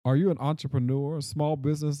Are you an entrepreneur, small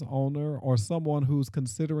business owner, or someone who's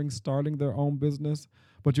considering starting their own business,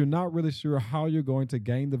 but you're not really sure how you're going to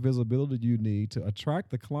gain the visibility you need to attract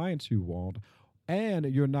the clients you want, and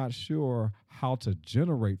you're not sure how to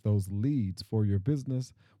generate those leads for your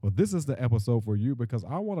business? Well, this is the episode for you because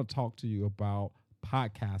I want to talk to you about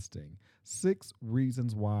podcasting. 6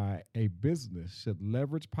 reasons why a business should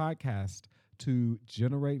leverage podcast to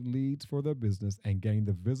generate leads for their business and gain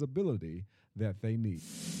the visibility that they need.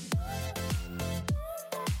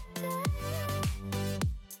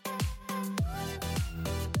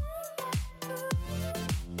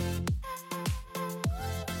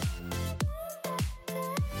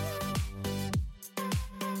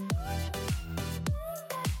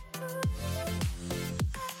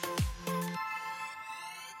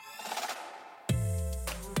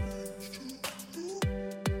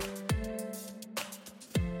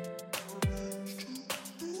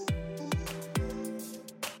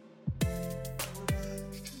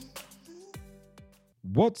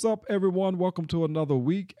 What's up, everyone? Welcome to another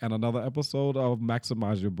week and another episode of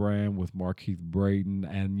Maximize Your Brand with Markeith Braden.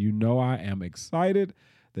 And you know I am excited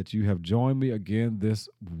that you have joined me again this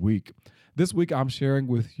week. This week, I'm sharing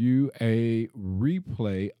with you a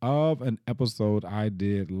replay of an episode I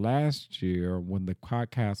did last year when the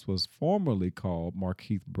podcast was formerly called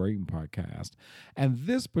Markeith Braden Podcast. And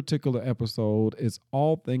this particular episode is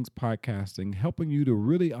all things podcasting, helping you to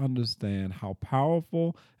really understand how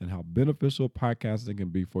powerful and how beneficial podcasting can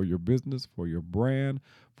be for your business, for your brand,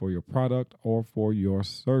 for your product, or for your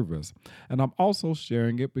service. And I'm also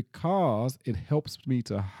sharing it because it helps me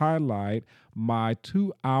to highlight my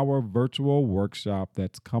 2-hour virtual workshop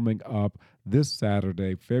that's coming up this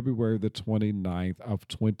Saturday, February the 29th of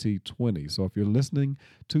 2020. So if you're listening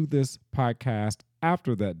to this podcast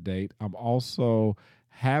after that date, I'm also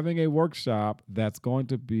having a workshop that's going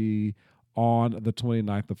to be on the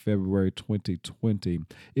 29th of February 2020.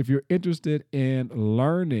 If you're interested in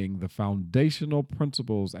learning the foundational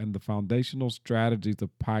principles and the foundational strategies of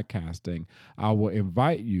podcasting, I will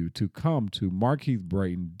invite you to come to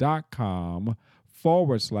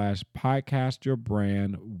markeithbraden.com/podcast your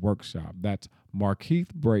brand workshop. That's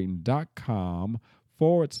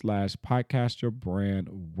markeithbraden.com/podcast your brand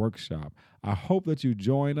workshop. I hope that you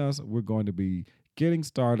join us. We're going to be getting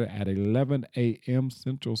started at 11 a.m.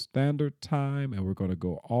 Central Standard Time, and we're going to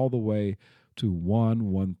go all the way to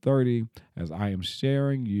 1:30 as I am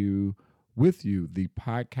sharing with you the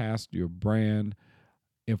podcast Your Brand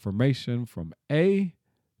information from A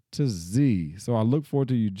to Z. So I look forward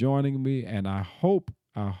to you joining me, and I hope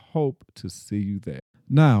to see you there.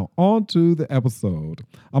 Now, on to the episode.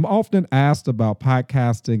 I'm often asked about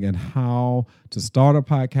podcasting and how to start a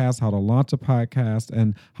podcast, how to launch a podcast,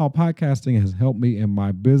 and how podcasting has helped me in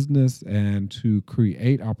my business and to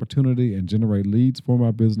create opportunity and generate leads for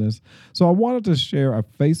my business. So I wanted to share a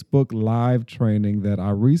Facebook Live training that I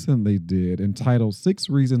recently did entitled 6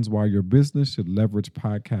 Reasons Why Your Business Should Leverage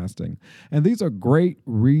Podcasting. And these are great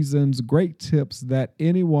reasons, great tips that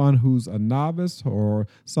anyone who's a novice or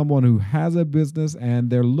someone who has a business and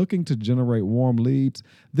they're looking to generate warm leads,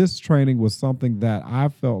 this training was something that I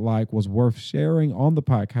felt like was worth sharing on the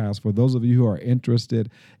podcast for those of you who are interested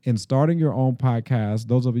in starting your own podcast,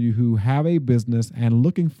 those of you who have a business and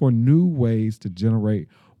looking for new ways to generate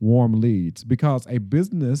warm leads, because a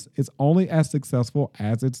business is only as successful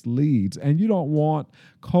as its leads, and you don't want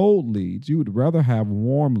cold leads. You would rather have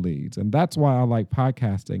warm leads, and that's why I like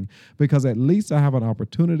podcasting, because at least I have an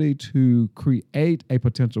opportunity to create a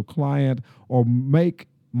potential client or make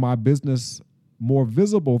my business more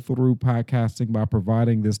visible through podcasting by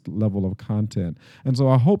providing this level of content. And so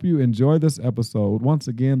I hope you enjoy this episode. Once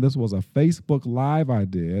again, this was a Facebook Live I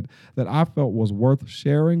did that I felt was worth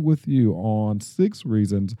sharing with you on 6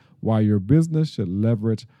 reasons why your business should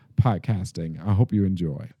leverage podcasting. I hope you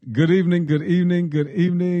enjoy. Good evening, good evening, good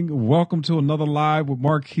evening. Welcome to another live with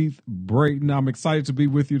Markeith Braden. I'm excited to be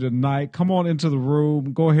with you tonight. Come on into the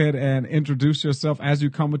room. Go ahead and introduce yourself as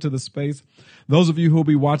you come into the space. Those of you who will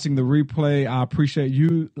be watching the replay, I appreciate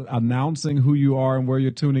you announcing who you are and where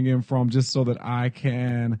you're tuning in from, just so that I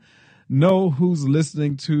can know who's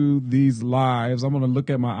listening to these lives. I'm going to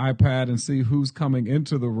look at my iPad and see who's coming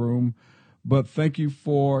into the room. But thank you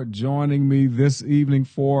for joining me this evening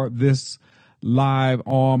for this live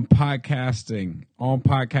on podcasting.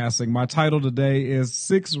 My title today is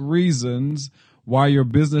 6 Reasons Why Your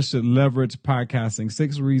Business Should Leverage Podcasting.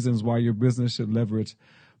 6 reasons why your business should leverage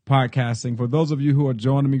podcasting. For those of you who are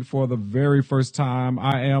joining me for the very first time,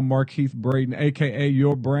 I am Markeith Braden, aka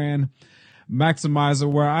Your Brand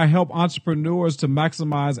Maximizer, where I help entrepreneurs to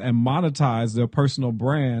maximize and monetize their personal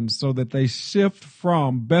brands so that they shift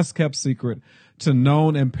from best kept secret to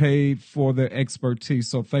known and paid for their expertise.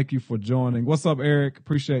 So thank you for joining. What's up, Eric?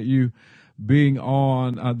 Appreciate you being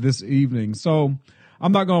on this evening. So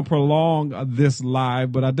I'm not going to prolong this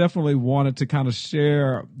live, but I definitely wanted to kind of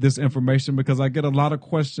share this information because I get a lot of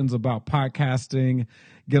questions about podcasting,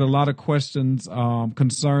 get a lot of questions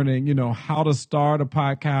concerning, how to start a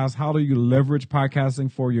podcast, how do you leverage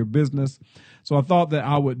podcasting for your business. So I thought that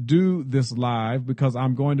I would do this live because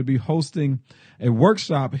I'm going to be hosting a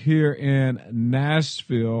workshop here in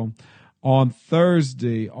Nashville on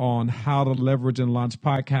Thursday on how to leverage and launch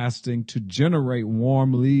podcasting to generate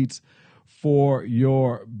warm leads for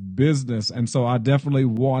your business. And so I definitely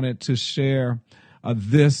wanted to share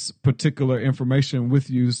this particular information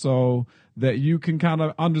with you so that you can kind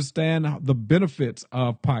of understand the benefits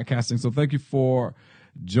of podcasting. So thank you for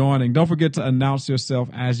joining. Don't forget to announce yourself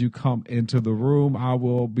as you come into the room. I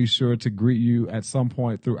will be sure to greet you at some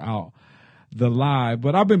point throughout the live.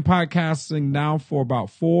 But I've been podcasting now for about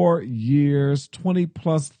 4 years,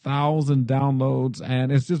 20,000+ downloads,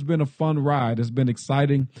 and it's just been a fun ride. It's been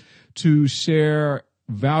exciting to share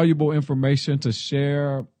valuable information, to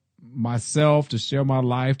share myself, to share my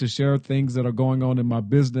life, to share things that are going on in my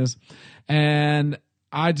business. And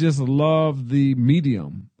I just love the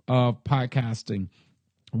medium of podcasting.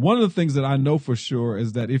 One of the things that I know for sure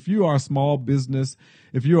is that if you are a small business,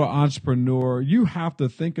 if you're an entrepreneur, you have to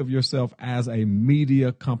think of yourself as a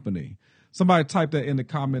media company. Somebody type that in the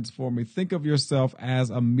comments for me. Think of yourself as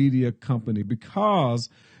a media company because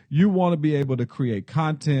you want to be able to create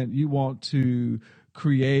content. You want to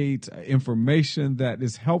create information that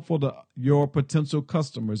is helpful to your potential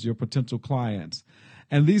customers, your potential clients.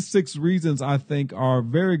 And these 6 reasons, I think, are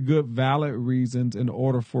very good, valid reasons in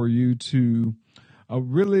order for you to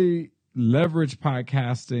really leverage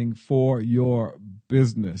podcasting for your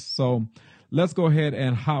business. So let's go ahead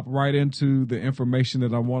and hop right into the information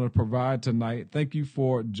that I want to provide tonight. Thank you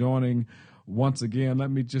for joining once again. Let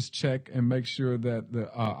me just check and make sure that the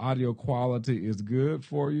audio quality is good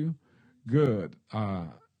for you. Good.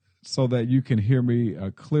 So that you can hear me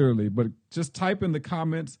clearly. But just type in the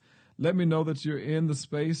comments. Let me know that you're in the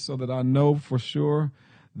space so that I know for sure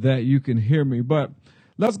that you can hear me. But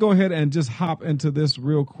let's go ahead and just hop into this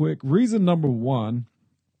real quick. Reason number 1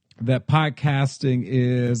 that podcasting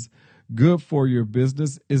is good for your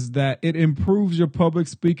business is that it improves your public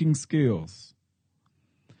speaking skills.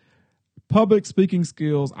 Public speaking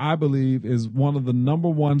skills, I believe, is one of the number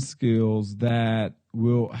 1 skills that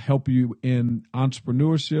will help you in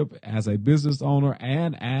entrepreneurship as a business owner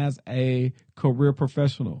and as a career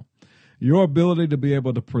professional. Your ability to be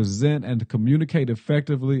able to present and to communicate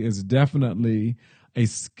effectively is definitely a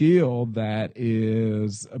skill that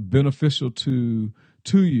is beneficial to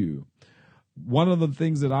you. One of the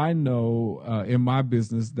things that I know in my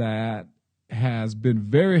business that has been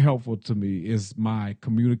very helpful to me is my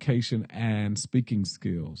communication and speaking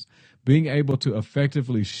skills. Being able to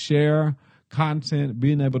effectively share content,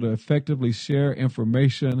 being able to effectively share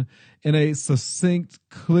information in a succinct,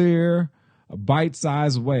 clear,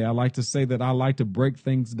 bite-sized way. I like to say that I like to break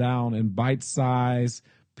things down in bite-sized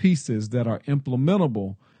pieces that are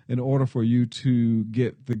implementable in order for you to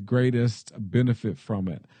get the greatest benefit from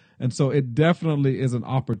it. And so it definitely is an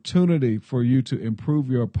opportunity for you to improve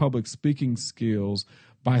your public speaking skills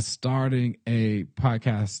by starting a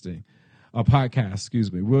podcast.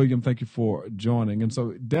 William, thank you for joining. And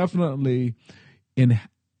so definitely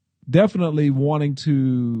wanting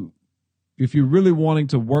to, if you're really wanting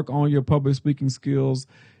to work on your public speaking skills,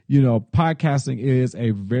 podcasting is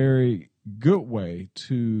a very good way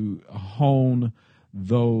to hone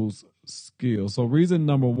those skills. So reason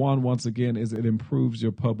number 1, once again, is it improves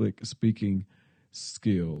your public speaking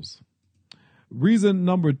skills. Reason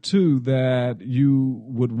number 2 that you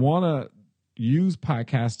would want to use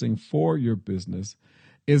podcasting for your business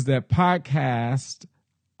is that podcasts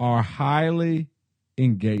are highly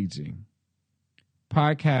engaging.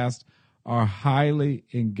 Podcasts are highly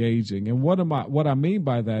engaging. And what I mean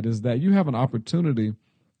by that is that you have an opportunity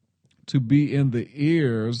to be in the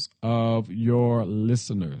ears of your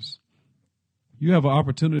listeners. You have an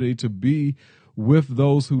opportunity to be with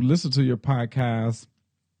those who listen to your podcast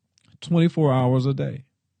 24 hours a day.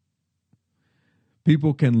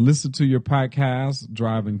 People can listen to your podcast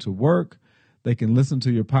driving to work. They can listen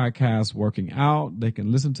to your podcast working out. They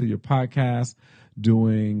can listen to your podcast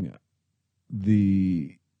doing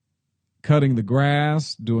the cutting the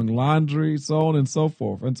grass, doing laundry, so on and so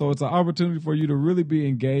forth. And so it's an opportunity for you to really be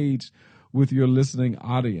engaged with your listening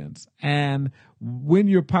audience. And when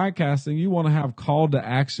you're podcasting, you want to have call to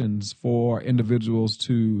actions for individuals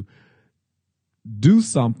to do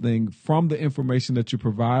something from the information that you're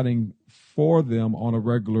providing for them on a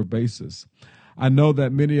regular basis. I know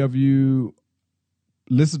that many of you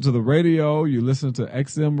listen to the radio, you listen to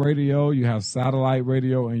XM radio, you have satellite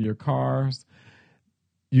radio in your cars,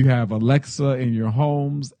 you have Alexa in your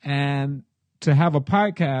homes, and to have a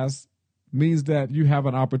podcast means that you have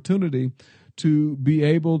an opportunity to be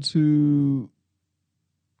able to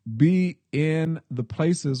be in the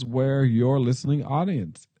places where your listening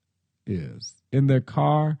audience is, in their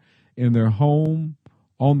car, in their home,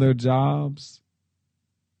 on their jobs,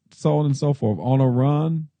 so on and so forth, on a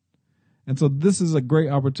run. And so this is a great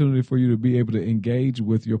opportunity for you to be able to engage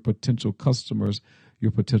with your potential customers,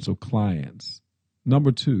 your potential clients.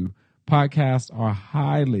 Number 2, podcasts are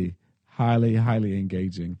highly, highly, highly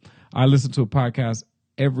engaging. I listen to a podcast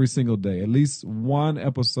every single day, at least one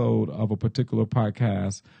episode of a particular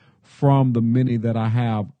podcast from the many that I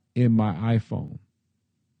have in my iPhone.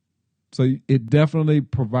 So it definitely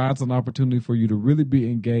provides an opportunity for you to really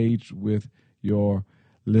be engaged with your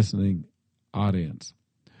listening audience.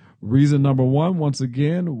 Reason number 1, once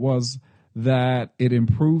again, was that it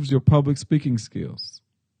improves your public speaking skills.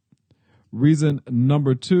 Reason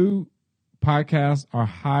number 2, podcasts are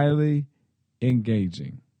highly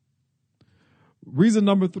engaging. Reason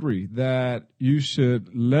number 3 that you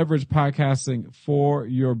should leverage podcasting for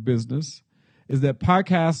your business is that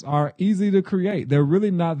podcasts are easy to create. They're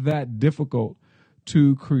really not that difficult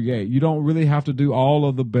to create. You don't really have to do all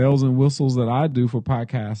of the bells and whistles that I do for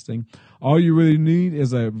podcasting. All you really need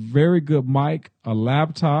is a very good mic, a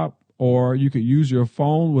laptop, or you could use your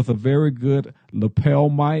phone with a very good lapel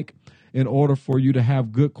mic in order for you to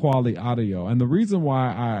have good quality audio. And the reason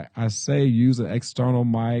why I say use an external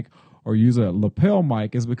mic or use a lapel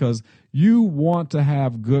mic is because you want to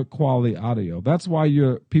have good quality audio. That's why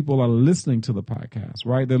your people are listening to the podcast,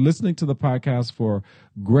 right? They're listening to the podcast for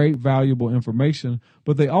great, valuable information,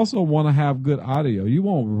 but they also want to have good audio. You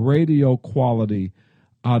want radio quality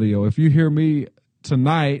audio. If you hear me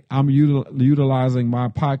tonight, I'm utilizing my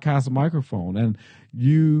podcast microphone, and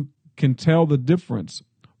you can tell the difference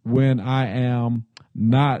when I am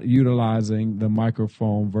not utilizing the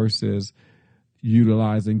microphone versus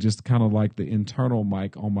utilizing just kind of like the internal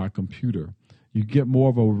mic on my computer. You get more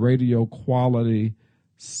of a radio quality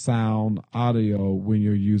sound audio when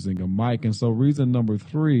you're using a mic. And so reason number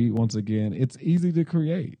 3, once again, it's easy to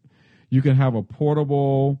create. You can have a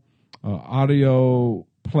portable audio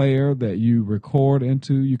player that you record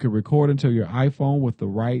into. You can record into your iPhone with the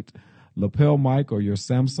right lapel mic or your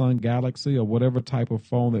Samsung Galaxy or whatever type of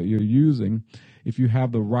phone that you're using. If you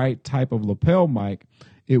have the right type of lapel mic,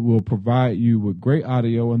 it will provide you with great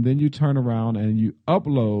audio, and then you turn around and you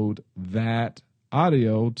upload that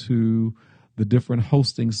audio to the different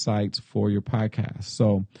hosting sites for your podcast.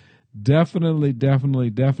 So definitely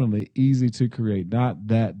easy to create, not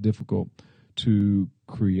that difficult to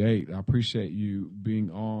create. I appreciate you being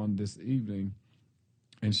on this evening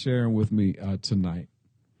and sharing with me tonight.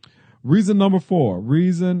 Reason number 4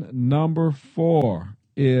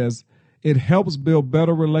 is it helps build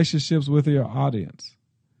better relationships with your audience.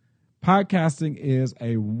 Podcasting is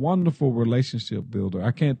a wonderful relationship builder. I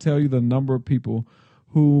can't tell you the number of people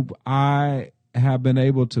who I have been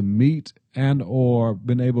able to meet and or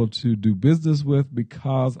been able to do business with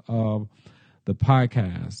because of the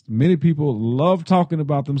podcast. Many people love talking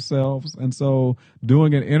about themselves, and so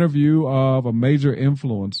doing an interview of a major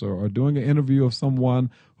influencer or doing an interview of someone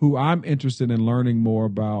who I'm interested in learning more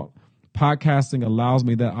about, podcasting allows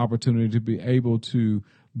me that opportunity to be able to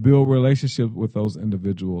build relationships with those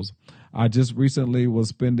individuals. I just recently was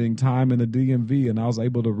spending time in the DMV, and I was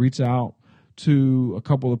able to reach out to a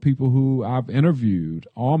couple of people who I've interviewed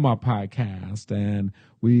on my podcast, and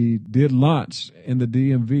we did lunch in the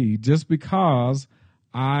DMV just because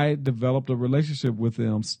I developed a relationship with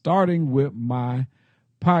them starting with my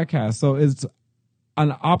podcast. So it's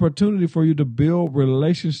an opportunity for you to build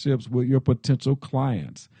relationships with your potential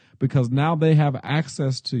clients, because now they have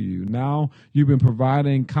access to you. Now you've been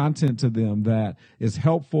providing content to them that is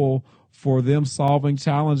helpful for them solving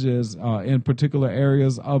challenges in particular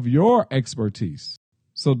areas of your expertise.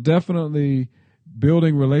 So definitely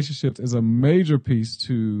building relationships is a major piece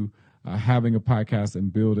to having a podcast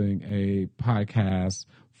and building a podcast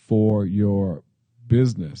for your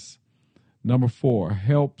business. Number 4,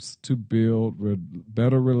 helps to build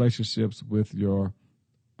better relationships with your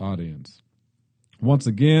audience. Once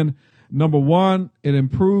again, number 1, it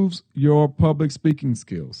improves your public speaking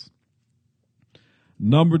skills.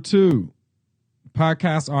 Number 2,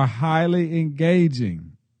 podcasts are highly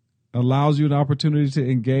engaging, allows you an opportunity to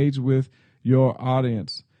engage with your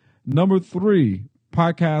audience. Number 3,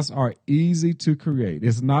 podcasts are easy to create.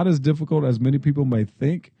 It's not as difficult as many people may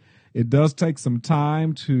think. It does take some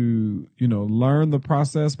time to, learn the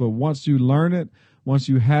process, but once you learn it, once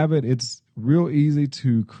you have it, it's real easy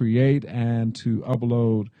to create and to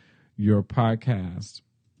upload your podcast.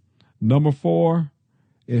 Number 4,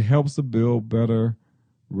 it helps to build better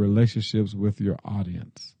relationships with your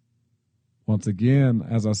audience. Once again,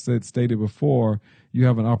 as I stated before, you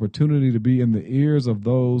have an opportunity to be in the ears of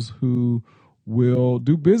those who will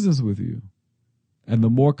do business with you. And the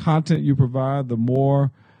more content you provide, the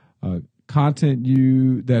more content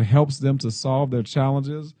that helps them to solve their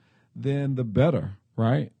challenges, then the better,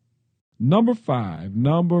 right? Number five,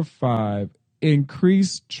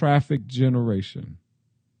 increase traffic generation.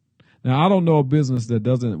 Now, I don't know a business that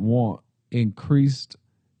doesn't want increased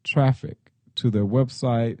traffic to their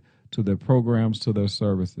website, to their programs, to their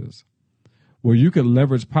services. Well, you could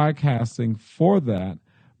leverage podcasting for that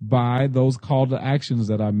by those call to actions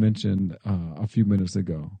that I mentioned a few minutes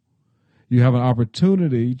ago. You have an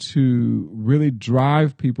opportunity to really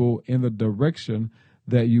drive people in the direction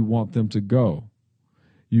that you want them to go.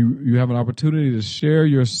 You have an opportunity to share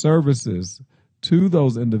your services to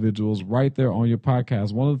those individuals right there on your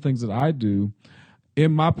podcast. One of the things that I do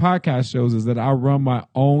in my podcast shows is that I run my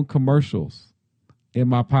own commercials in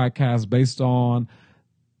my podcast based on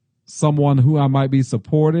someone who I might be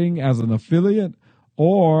supporting as an affiliate,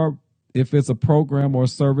 or if it's a program or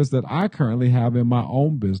service that I currently have in my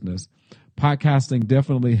own business. Podcasting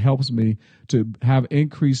definitely helps me to have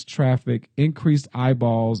increased traffic, increased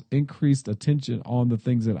eyeballs, increased attention on the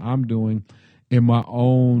things that I'm doing in my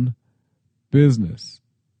own business.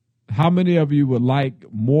 How many of you would like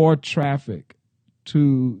more traffic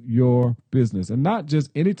to your business? And not just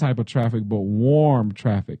any type of traffic, but warm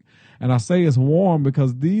traffic. And I say it's warm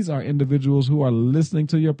because these are individuals who are listening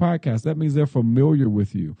to your podcast. That means they're familiar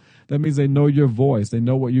with you. That means they know your voice. They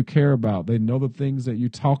know what you care about. They know the things that you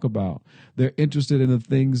talk about. They're interested in the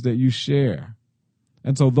things that you share.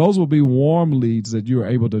 And so those will be warm leads that you are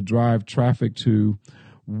able to drive traffic to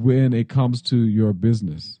when it comes to your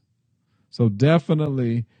business. So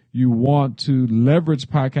definitely you want to leverage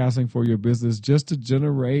podcasting for your business just to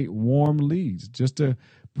generate warm leads, just to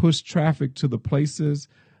push traffic to the places,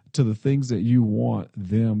 to the things that you want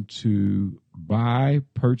them to buy,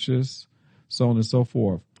 purchase, so on and so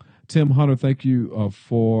forth. Tim Hunter, thank you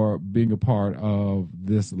for being a part of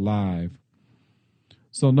this live.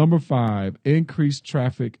 So number 5, increase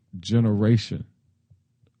traffic generation.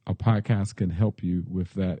 A podcast can help you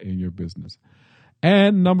with that in your business.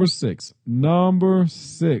 And number six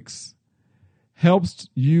helps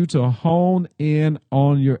you to hone in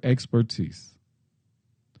on your expertise.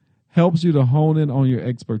 Helps you to hone in on your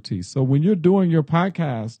expertise. So when you're doing your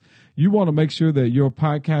podcast, you want to make sure that your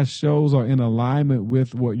podcast shows are in alignment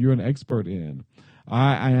with what you're an expert in.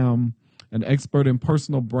 I am an expert in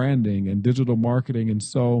personal branding and digital marketing. And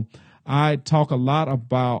so I talk a lot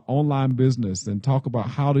about online business and talk about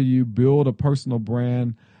how do you build a personal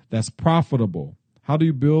brand that's profitable? How do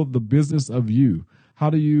you build the business of you? How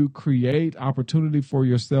do you create opportunity for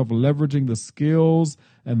yourself, leveraging the skills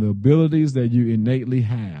and the abilities that you innately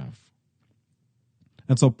have?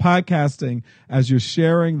 And so podcasting, as you're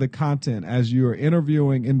sharing the content, as you're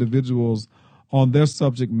interviewing individuals on their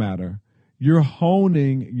subject matter, you're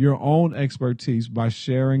honing your own expertise by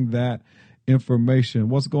sharing that information.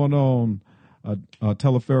 What's going on,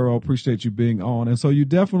 Telefero? Appreciate you being on. And so you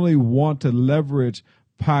definitely want to leverage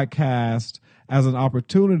podcast as an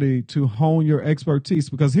opportunity to hone your expertise,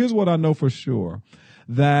 because here's what I know for sure,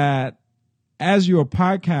 that as you're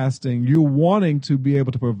podcasting, you're wanting to be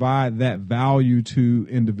able to provide that value to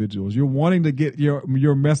individuals. You're wanting to get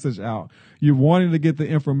your message out. You're wanting to get the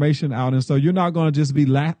information out. And so you're not going to just be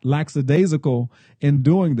lackadaisical in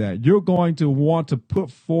doing that. You're going to want to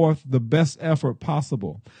put forth the best effort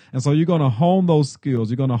possible. And so you're going to hone those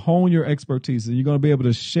skills. You're going to hone your expertise, and you're going to be able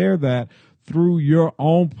to share that through your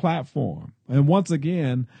own platform. And once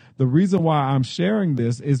again, the reason why I'm sharing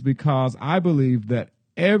this is because I believe that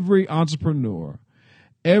every entrepreneur,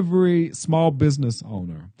 every small business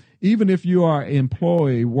owner, even if you are an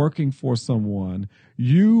employee working for someone,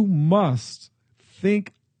 you must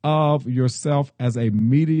think of yourself as a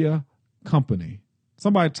media company.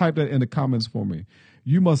 Somebody type that in the comments for me.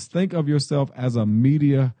 You must think of yourself as a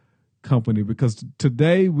media company, because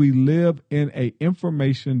today we live in an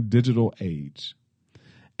information digital age.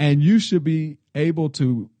 And you should be able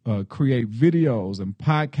to create videos and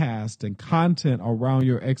podcasts and content around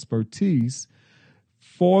your expertise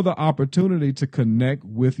for the opportunity to connect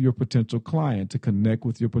with your potential client, to connect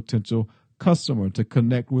with your potential customer, to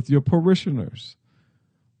connect with your parishioners.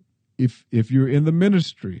 If you're in the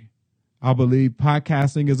ministry, I believe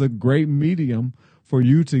podcasting is a great medium for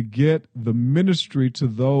you to get the ministry to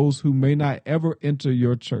those who may not ever enter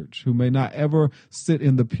your church, who may not ever sit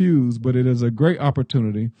in the pews, but it is a great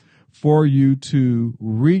opportunity for you to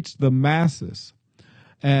reach the masses.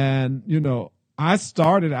 And, I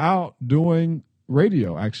started out doing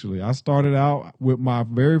radio, actually. I started out with my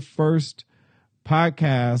very first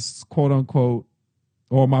podcast, quote unquote,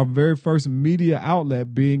 or my very first media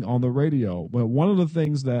outlet being on the radio. But one of the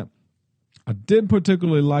things that I didn't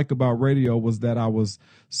particularly like about radio was that I was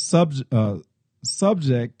subject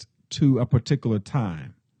to a particular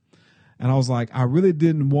time. And I was like, I really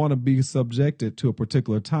didn't want to be subjected to a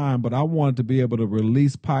particular time, but I wanted to be able to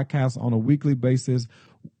release podcasts on a weekly basis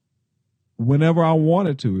whenever I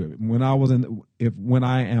wanted to. When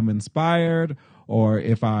I am inspired, or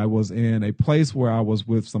if I was in a place where I was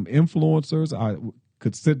with some influencers, I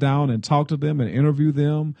could sit down and talk to them and interview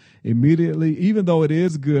them immediately, even though it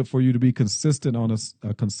is good for you to be consistent on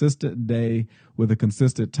a consistent day with a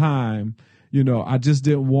consistent time. I just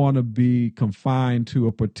didn't want to be confined to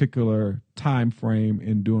a particular time frame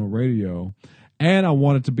in doing radio. And I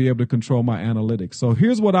wanted to be able to control my analytics. So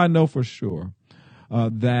here's what I know for sure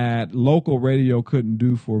that local radio couldn't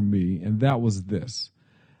do for me, and that was this.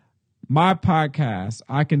 My podcast,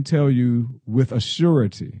 I can tell you with a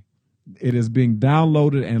surety, it is being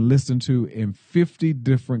downloaded and listened to in 50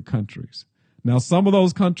 different countries. Now, some of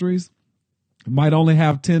those countries might only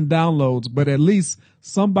have 10 downloads, but at least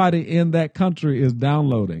somebody in that country is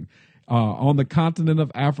downloading. On the continent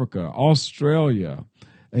of Africa, Australia,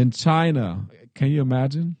 and China. Can you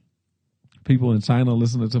imagine? People in China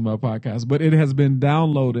listening to my podcast. But it has been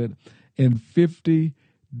downloaded in 50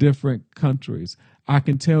 different countries. I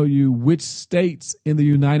can tell you which states in the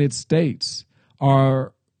United States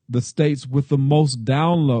are the states with the most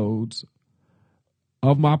downloads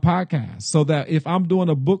of my podcast. So that if I'm doing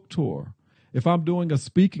a book tour, if I'm doing a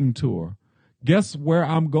speaking tour, guess where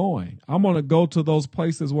I'm going? I'm going to go to those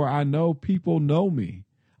places where I know people know me.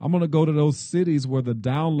 I'm going to go to those cities where the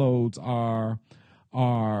downloads are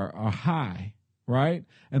high, right?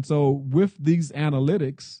 And so with these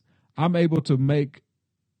analytics, I'm able to make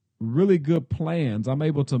really good plans. I'm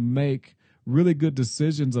able to make really good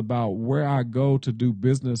decisions about where I go to do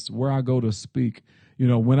business, where I go to speak.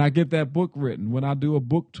 When I get that book written, when I do a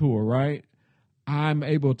book tour, right? I'm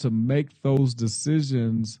able to make those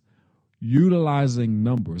decisions utilizing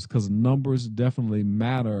numbers, because numbers definitely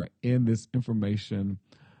matter in this information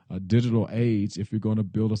digital age if you're going to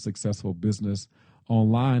build a successful business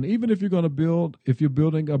online. Even if you're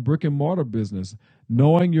building a brick and mortar business,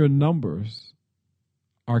 knowing your numbers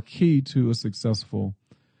are key to a successful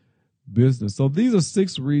business. So these are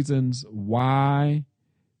 6 reasons why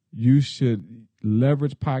you should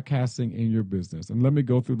leverage podcasting in your business. And let me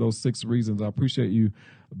go through those 6 reasons. I appreciate you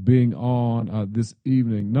being on this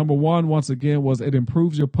evening. Number 1, once again, was it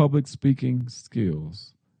improves your public speaking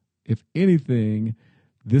skills. If anything,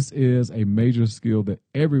 this is a major skill that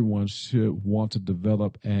everyone should want to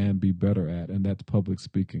develop and be better at, and that's public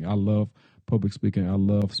speaking. I love public speaking. I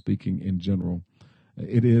love speaking in general.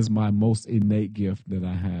 It is my most innate gift that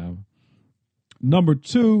I have. Number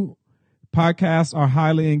 2, podcasts are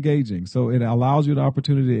highly engaging. So it allows you the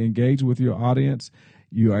opportunity to engage with your audience.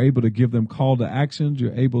 You are able to give them call to actions.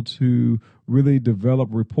 You're able to really develop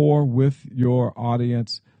rapport with your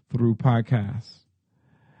audience through podcasts.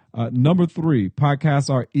 Number 3, podcasts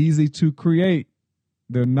are easy to create.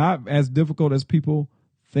 They're not as difficult as people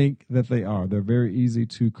think that they are. They're very easy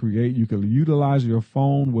to create. You can utilize your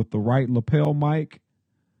phone with the right lapel mic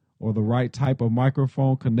or the right type of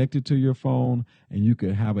microphone connected to your phone, and you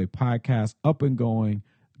could have a podcast up and going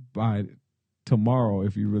by tomorrow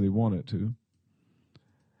if you really wanted to.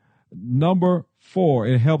 Number 4,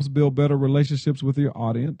 it helps build better relationships with your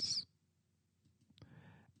audience.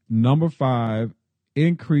 Number 5,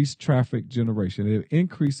 increased traffic generation. It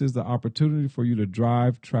increases the opportunity for you to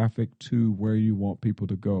drive traffic to where you want people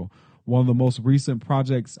to go. One of the most recent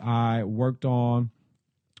projects I worked on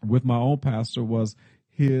with my own pastor was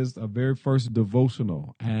his very first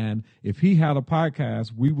devotional. And if he had a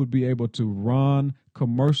podcast, we would be able to run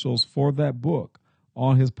commercials for that book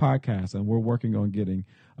on his podcast. And we're working on getting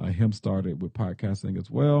him started with podcasting as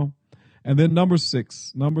well. And then number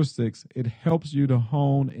six, it helps you to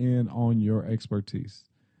hone in on your expertise.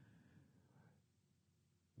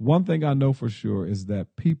 One thing I know for sure is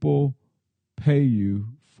that people pay you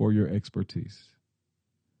for your expertise.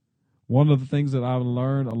 One of the things that I've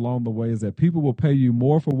learned along the way is that people will pay you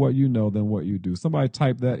more for what you know than what you do. Somebody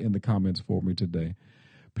type that in the comments for me today.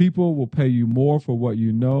 People will pay you more for what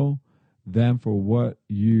you know than for what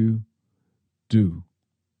you do.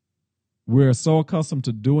 We're so accustomed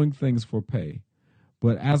to doing things for pay.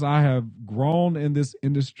 But as I have grown in this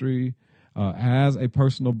industry as a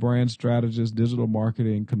personal brand strategist, digital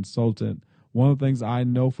marketing consultant, one of the things I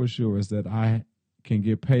know for sure is that I can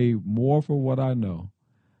get paid more for what I know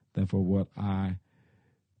than for what I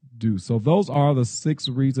do. So those are the 6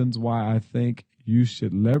 reasons why I think you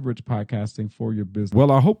should leverage podcasting for your business.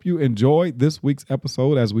 Well, I hope you enjoyed this week's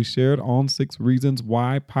episode as we shared on 6 reasons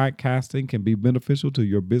why podcasting can be beneficial to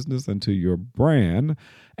your business and to your brand.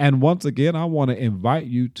 And once again, I want to invite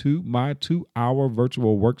you to my 2-hour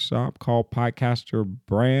virtual workshop called Podcast Your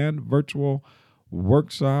Brand Virtual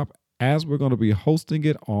Workshop, as we're going to be hosting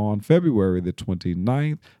it on February the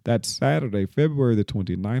 29th. That's Saturday, February the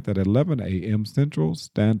 29th at 11 a.m. Central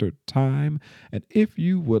Standard Time. And if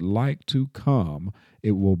you would like to come,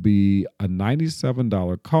 it will be a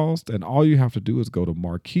 $97 cost. And all you have to do is go to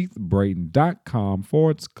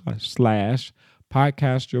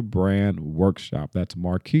markeithbrayton.com/podcast your brand workshop. That's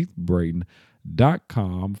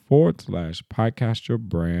markeithbrayton.com/podcast your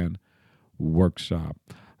brand workshop.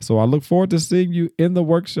 So I look forward to seeing you in the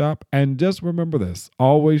workshop. And just remember this,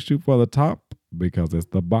 always shoot for the top, because it's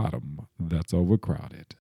the bottom that's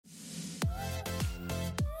overcrowded.